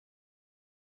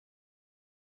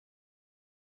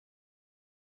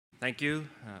Thank you.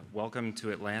 Welcome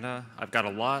to Atlanta. I've got a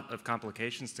lot of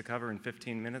complications to cover in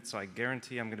 15 minutes, so I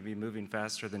guarantee I'm going to be moving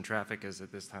faster than traffic is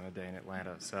at this time of day in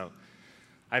Atlanta. So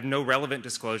I have no relevant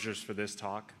disclosures for this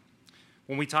talk.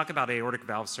 When we talk about aortic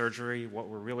valve surgery, what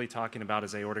we're really talking about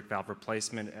is aortic valve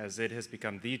replacement, as it has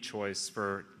become the choice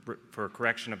for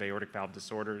correction of aortic valve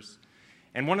disorders.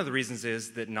 And one of the reasons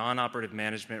is that non-operative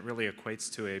management really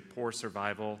equates to a poor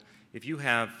survival. If you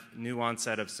have new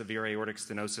onset of severe aortic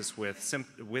stenosis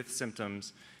with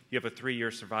symptoms, you have a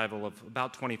 3-year survival of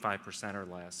about 25% or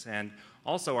less. And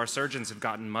also, our surgeons have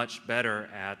gotten much better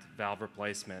at valve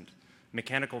replacement.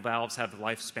 Mechanical valves have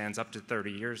lifespans up to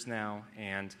 30 years now,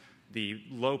 and the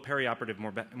low perioperative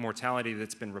mortality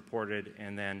that's been reported,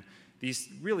 and then these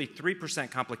really 3%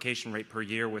 complication rate per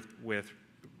year with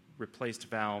replaced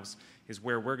valves is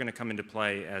where we're going to come into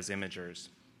play as imagers.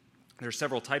 There are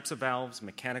several types of valves: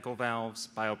 mechanical valves,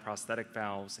 bioprosthetic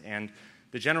valves, and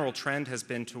the general trend has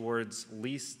been towards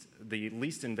the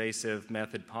least invasive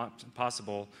method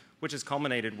possible, which has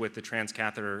culminated with the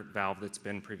transcatheter valve that's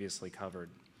been previously covered.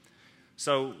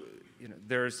 So,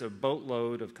 there's a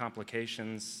boatload of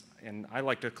complications, and I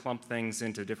like to clump things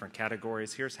into different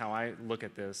categories. Here's how I look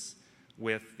at this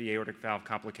with the aortic valve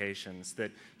complications,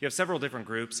 that you have several different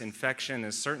groups. Infection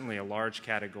is certainly a large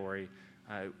category,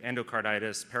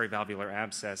 endocarditis, perivalvular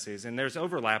abscesses, and there's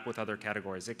overlap with other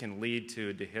categories. It can lead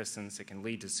to dehiscence, it can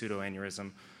lead to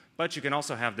pseudoaneurysm, but you can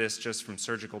also have this just from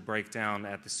surgical breakdown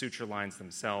at the suture lines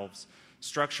themselves.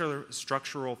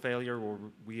 Structural failure, where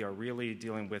we are really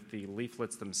dealing with the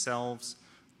leaflets themselves,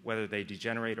 whether they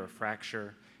degenerate or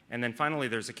fracture. And then finally,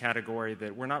 there's a category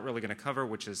that we're not really going to cover,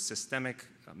 which is systemic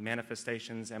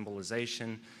manifestations,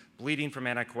 embolization, bleeding from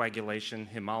anticoagulation,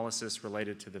 hemolysis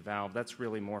related to the valve. That's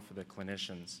really more for the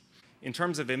clinicians. In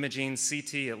terms of imaging,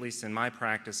 CT, at least in my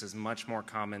practice, is much more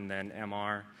common than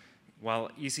MR. While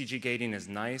ECG gating is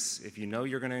nice, if you know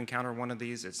you're going to encounter one of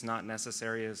these, it's not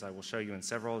necessary, as I will show you in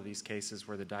several of these cases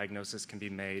where the diagnosis can be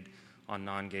made on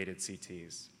non-gated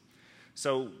CTs.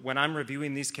 So when I'm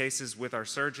reviewing these cases with our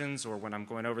surgeons or when I'm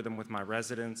going over them with my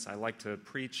residents, I like to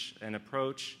preach an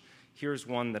approach. Here's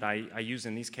one that I use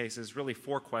in these cases, really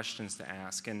 4 questions to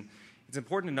ask. And it's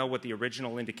important to know what the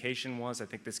original indication was. I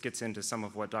think this gets into some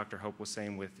of what Dr. Hope was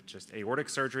saying with just aortic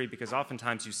surgery, because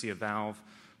oftentimes you see a valve,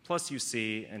 plus you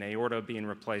see an aorta being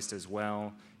replaced as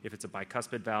well. If it's a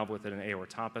bicuspid valve with an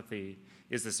aortopathy,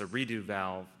 is this a redo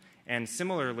valve? And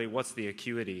similarly, what's the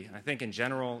acuity? I think in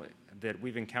general that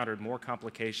we've encountered more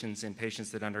complications in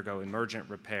patients that undergo emergent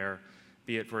repair,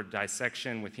 be it for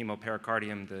dissection with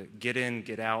hemopericardium, the get in,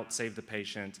 get out, save the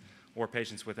patient, or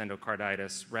patients with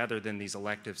endocarditis, rather than these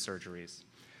elective surgeries.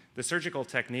 The surgical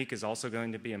technique is also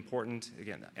going to be important,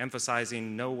 again,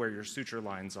 emphasizing know where your suture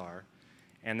lines are.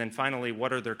 And then finally,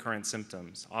 what are their current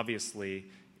symptoms? Obviously,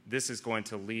 this is going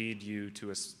to lead you to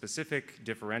a specific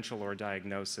differential or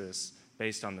diagnosis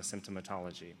based on the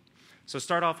symptomatology. So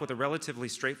start off with a relatively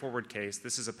straightforward case.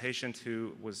 This is a patient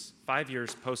who was 5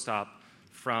 years post-op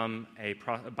from a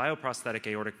bioprosthetic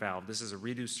aortic valve. This is a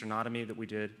reduced sternotomy that we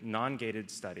did, non-gated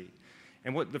study.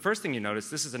 And the first thing you notice,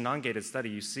 this is a non-gated study.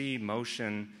 You see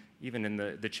motion even in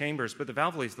the chambers, but the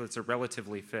valve leaflets are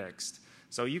relatively fixed.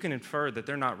 So you can infer that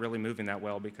they're not really moving that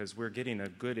well because we're getting a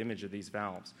good image of these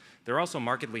valves. They're also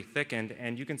markedly thickened,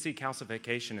 and you can see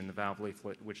calcification in the valve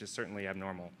leaflet, which is certainly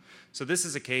abnormal. So this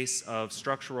is a case of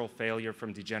structural failure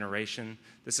from degeneration.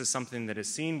 This is something that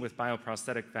is seen with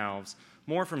bioprosthetic valves,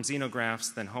 more from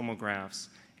xenografts than homografts.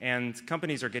 And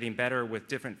companies are getting better with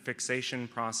different fixation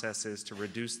processes to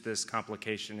reduce this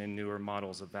complication in newer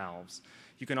models of valves.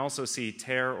 You can also see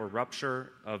tear or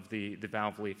rupture of the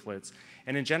valve leaflets.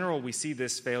 And in general, we see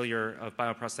this failure of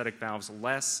bioprosthetic valves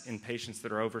less in patients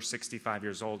that are over 65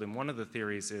 years old. And one of the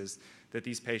theories is that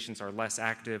these patients are less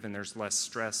active and there's less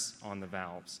stress on the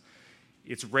valves.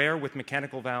 It's rare with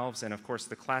mechanical valves, and of course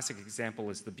the classic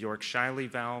example is the Bjork-Shiley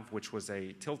valve, which was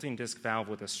a tilting disc valve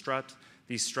with a strut.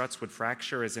 These struts would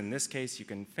fracture, as in this case. You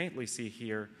can faintly see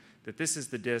here that this is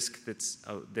the disc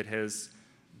that has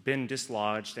been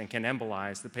dislodged and can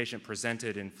embolize. The patient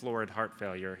presented in florid heart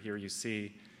failure. Here you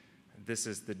see this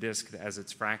is the disc as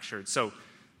it's fractured. So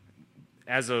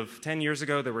as of 10 years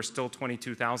ago, there were still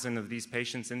 22,000 of these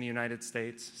patients in the United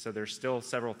States. So there's still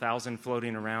several thousand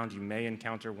floating around. You may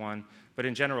encounter one. But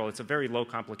in general, it's a very low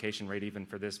complication rate even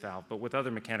for this valve. But with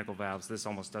other mechanical valves, this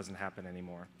almost doesn't happen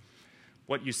anymore.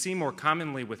 What you see more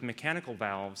commonly with mechanical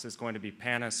valves is going to be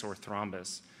pannus or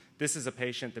thrombus. This is a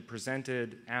patient that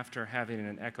presented after having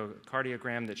an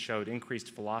echocardiogram that showed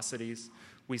increased velocities.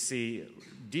 We see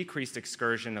decreased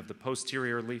excursion of the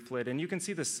posterior leaflet, and you can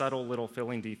see the subtle little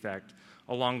filling defect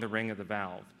along the ring of the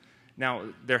valve. Now,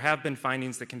 there have been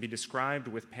findings that can be described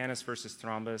with pannus versus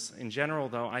thrombus. In general,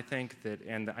 though, I think that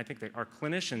our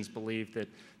clinicians believe that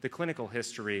the clinical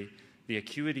history, the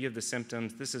acuity of the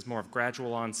symptoms, this is more of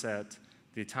gradual onset,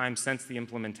 the time since the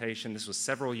implementation, this was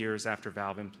several years after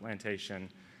valve implantation,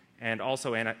 and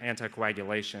also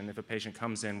anticoagulation. If a patient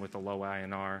comes in with a low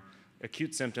INR,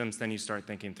 acute symptoms, then you start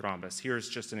thinking thrombus. Here's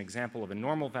just an example of a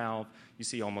normal valve. You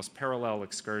see almost parallel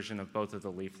excursion of both of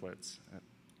the leaflets.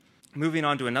 Moving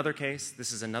on to another case,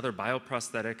 this is another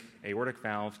bioprosthetic aortic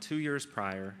valve 2 years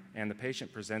prior, and the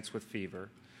patient presents with fever.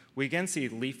 We again see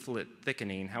leaflet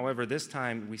thickening. However, this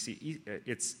time we see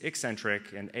it's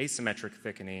eccentric and asymmetric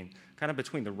thickening, kind of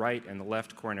between the right and the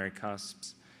left coronary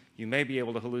cusps. You may be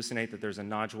able to hallucinate that there's a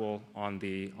nodule on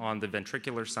the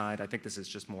ventricular side. I think this is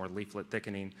just more leaflet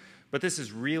thickening. But this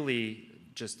is really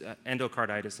just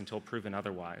endocarditis until proven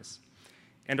otherwise.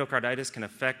 Endocarditis can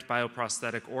affect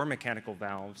bioprosthetic or mechanical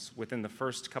valves. Within the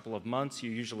first couple of months,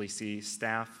 you usually see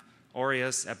staph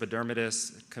aureus,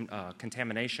 epidermidis,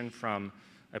 contamination from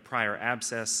a prior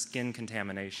abscess, skin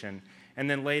contamination, and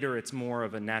then later it's more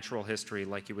of a natural history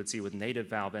like you would see with native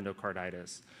valve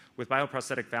endocarditis. With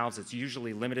bioprosthetic valves, it's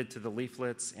usually limited to the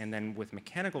leaflets, and then with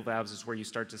mechanical valves is where you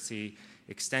start to see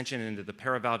extension into the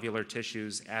paravalvular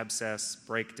tissues, abscess,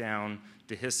 breakdown,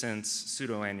 dehiscence,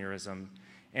 pseudoaneurysm.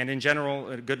 And in general,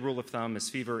 a good rule of thumb is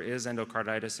fever is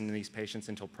endocarditis in these patients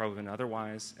until proven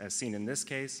otherwise. As seen in this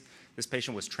case, this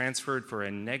patient was transferred for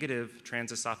a negative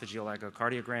transesophageal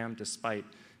echocardiogram despite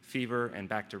fever and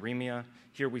bacteremia.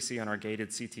 Here we see on our gated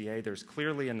CTA, there's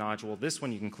clearly a nodule. This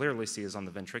one you can clearly see is on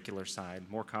the ventricular side,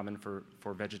 more common for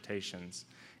vegetations.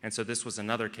 And so this was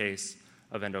another case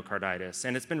of endocarditis.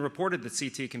 And it's been reported that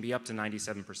CT can be up to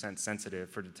 97% sensitive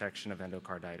for detection of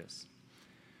endocarditis.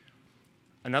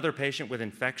 Another patient with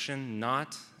infection,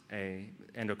 not a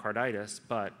endocarditis,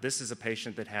 but this is a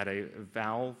patient that had a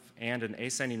valve and an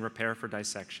ascending repair for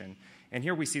dissection. And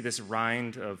here we see this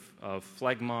rind of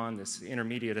phlegmon, this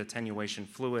intermediate attenuation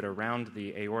fluid around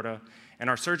the aorta. And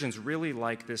our surgeons really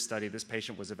like this study. This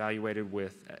patient was evaluated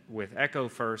with echo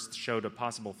first, showed a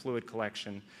possible fluid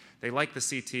collection. They like the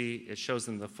CT. It shows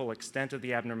them the full extent of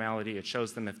the abnormality. It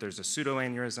shows them if there's a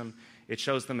pseudoaneurysm. It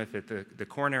shows them if the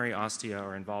coronary ostia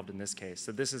are involved in this case.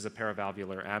 So this is a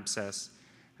paravalvular abscess,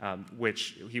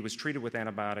 which he was treated with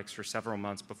antibiotics for several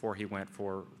months before he went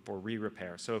for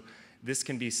re-repair. So this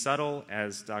can be subtle,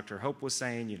 as Dr. Hope was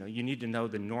saying. You need to know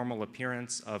the normal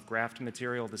appearance of graft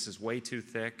material. This is way too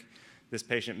thick. This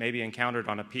patient may be encountered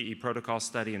on a PE protocol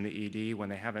study in the ED when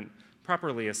they haven't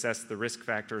properly assessed the risk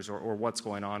factors or what's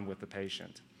going on with the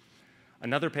patient.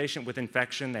 Another patient with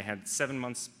infection, they had 7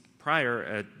 months prior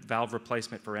a valve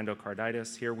replacement for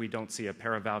endocarditis. Here we don't see a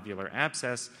paravalvular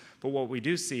abscess, but what we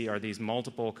do see are these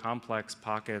multiple complex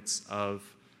pockets of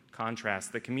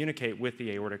contrast that communicate with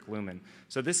the aortic lumen.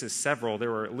 So this is several.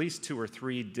 There were at least 2 or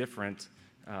 3 different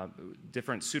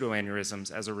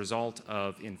pseudoaneurysms as a result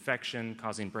of infection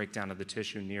causing breakdown of the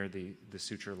tissue near the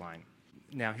suture line.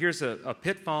 Now here's a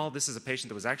pitfall. This is a patient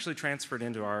that was actually transferred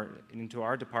into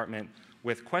our department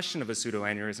with question of a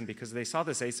pseudoaneurysm because they saw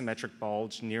this asymmetric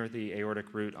bulge near the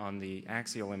aortic root on the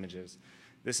axial images.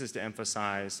 This is to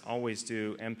emphasize, always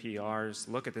do MPRs.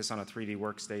 Look at this on a 3D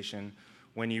workstation.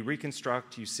 When you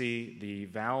reconstruct, you see the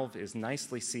valve is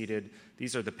nicely seated.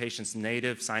 These are the patient's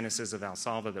native sinuses of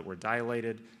Valsalva that were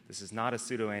dilated. This is not a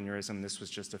pseudoaneurysm. This was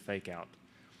just a fake out.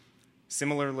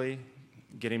 Similarly,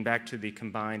 getting back to the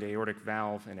combined aortic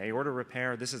valve and aorta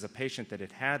repair, this is a patient that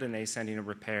had had an ascending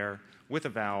repair with a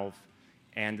valve,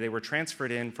 and they were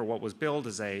transferred in for what was billed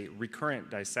as a recurrent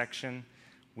dissection.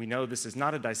 We know this is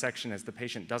not a dissection as the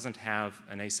patient doesn't have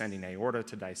an ascending aorta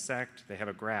to dissect. They have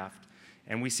a graft.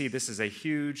 And we see this is a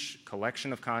huge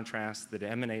collection of contrast that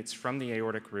emanates from the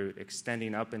aortic root,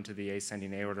 extending up into the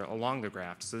ascending aorta along the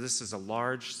graft. So this is a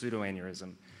large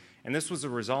pseudoaneurysm. And this was a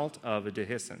result of a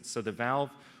dehiscence. So the valve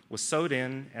was sewed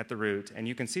in at the root, and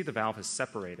you can see the valve has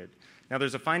separated. Now,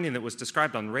 there's a finding that was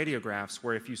described on radiographs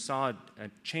where if you saw a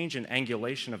change in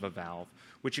angulation of a valve,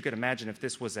 which you could imagine if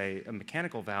this was a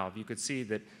mechanical valve, you could see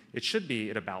that it should be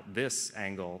at about this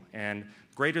angle, and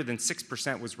greater than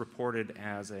 6% was reported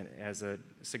as a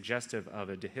suggestive of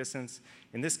a dehiscence.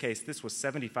 In this case, this was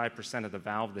 75% of the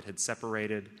valve that had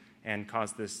separated and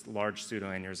caused this large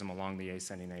pseudoaneurysm along the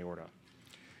ascending aorta.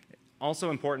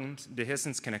 Also important,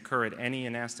 dehiscence can occur at any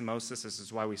anastomosis. This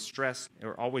is why we stress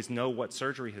or always know what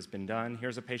surgery has been done.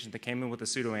 Here's a patient that came in with a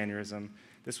pseudoaneurysm.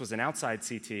 This was an outside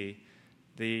CT.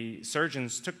 The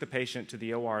surgeons took the patient to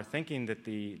the OR thinking that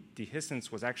the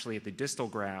dehiscence was actually at the distal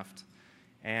graft,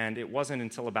 And it wasn't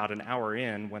until about an hour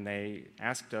in when they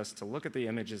asked us to look at the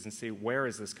images and see where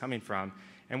is this coming from.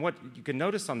 And what you can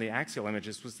notice on the axial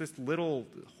images was this little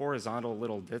horizontal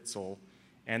little ditzel.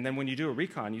 And then when you do a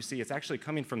recon, you see it's actually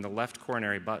coming from the left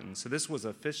coronary button. So this was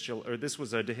a fistula, or this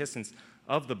was a dehiscence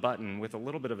of the button with a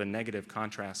little bit of a negative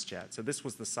contrast jet. So this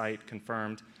was the site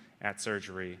confirmed at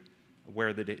surgery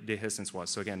where the dehiscence was.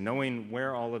 So again, knowing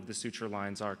where all of the suture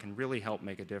lines are can really help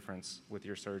make a difference with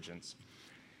your surgeons.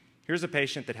 Here's a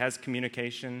patient that has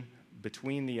communication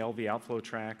between the LV outflow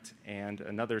tract and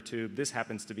another tube. This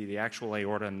happens to be the actual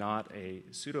aorta, not a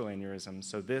pseudoaneurysm.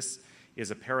 So this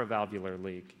is a paravalvular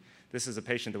leak. This is a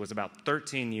patient that was about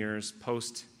 13 years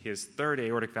post his third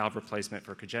aortic valve replacement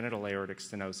for congenital aortic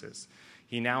stenosis.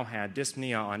 He now had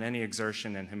dyspnea on any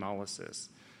exertion and hemolysis.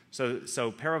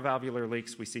 So paravalvular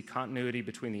leaks, we see continuity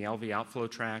between the LV outflow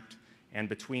tract and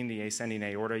between the ascending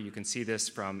aorta. You can see this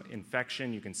from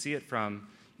infection. You can see it from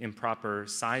improper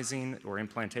sizing or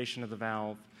implantation of the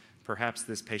valve. Perhaps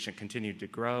this patient continued to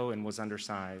grow and was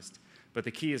undersized. But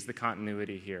the key is the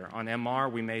continuity here. On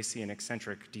MR, we may see an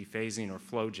eccentric dephasing or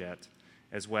flow jet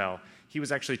as well. He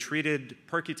was actually treated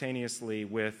percutaneously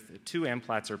with 2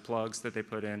 Amplatzer plugs that they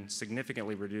put in,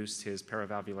 significantly reduced his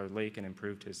paravalvular leak and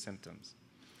improved his symptoms.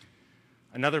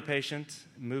 Another patient,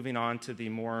 moving on to the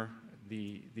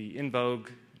in vogue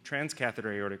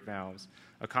transcatheter aortic valves.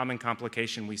 A common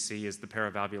complication we see is the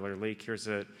paravalvular leak. Here's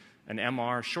an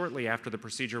MR shortly after the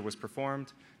procedure was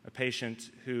performed, a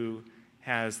patient who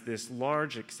has this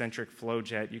large eccentric flow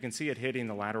jet. You can see it hitting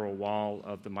the lateral wall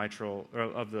of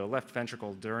the left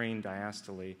ventricle during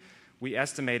diastole. We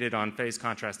estimated on phase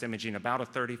contrast imaging about a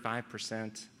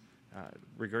 35%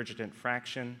 regurgitant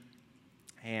fraction,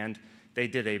 and they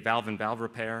did a valve-in-valve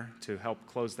repair to help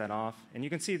close that off. And you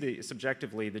can see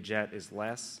subjectively the jet is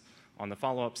less. On the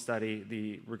follow-up study,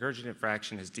 the regurgitant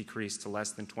fraction has decreased to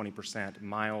less than 20%,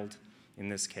 mild in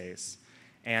this case.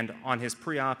 And on his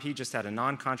pre-op, he just had a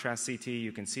non-contrast CT.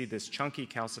 You can see this chunky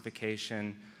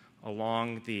calcification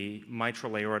along the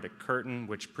mitral aortic curtain,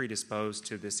 which predisposed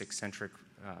to this eccentric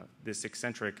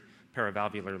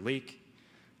paravalvular leak.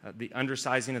 The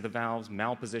undersizing of the valves,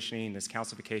 malpositioning, this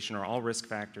calcification are all risk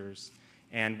factors.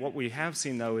 And what we have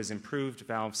seen, though, is improved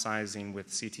valve sizing with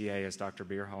CTA, as Dr.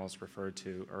 Bierhals referred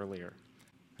to earlier.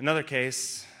 Another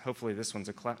case, hopefully this one's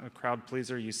a crowd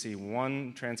pleaser. You see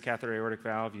one transcatheter aortic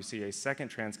valve. You see a second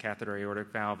transcatheter aortic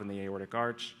valve in the aortic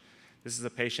arch. This is a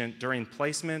patient during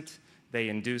placement. They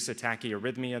induce a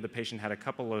tachyarrhythmia. The patient had a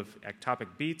couple of ectopic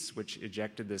beats, which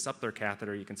ejected this up their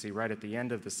catheter. You can see right at the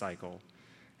end of the cycle.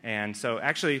 And so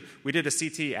actually, we did a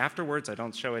CT afterwards. I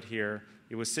don't show it here.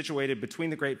 It was situated between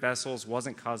the great vessels,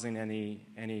 wasn't causing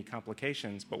any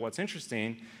complications. But what's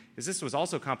interesting is this was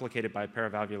also complicated by a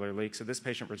paravalvular leak. So this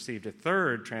patient received a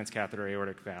third transcatheter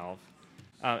aortic valve.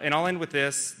 And I'll end with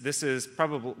this. This is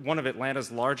probably one of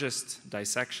Atlanta's largest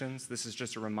dissections. This is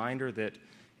just a reminder that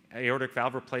aortic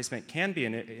valve replacement can be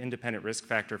an independent risk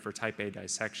factor for type A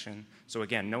dissection. So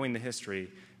again, knowing the history,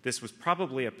 this was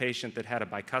probably a patient that had a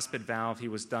bicuspid valve. He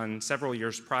was done several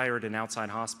years prior at an outside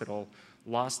hospital,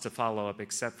 lost to follow-up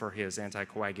except for his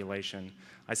anticoagulation.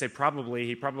 I say probably,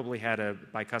 he probably had a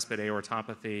bicuspid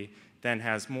aortopathy, then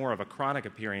has more of a chronic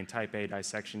appearing type A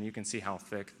dissection. You can see how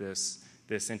thick this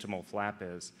intimal flap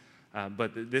is.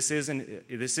 But this is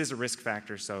a risk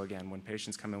factor, so again, when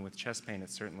patients come in with chest pain,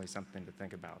 it's certainly something to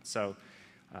think about. So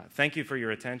thank you for your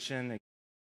attention.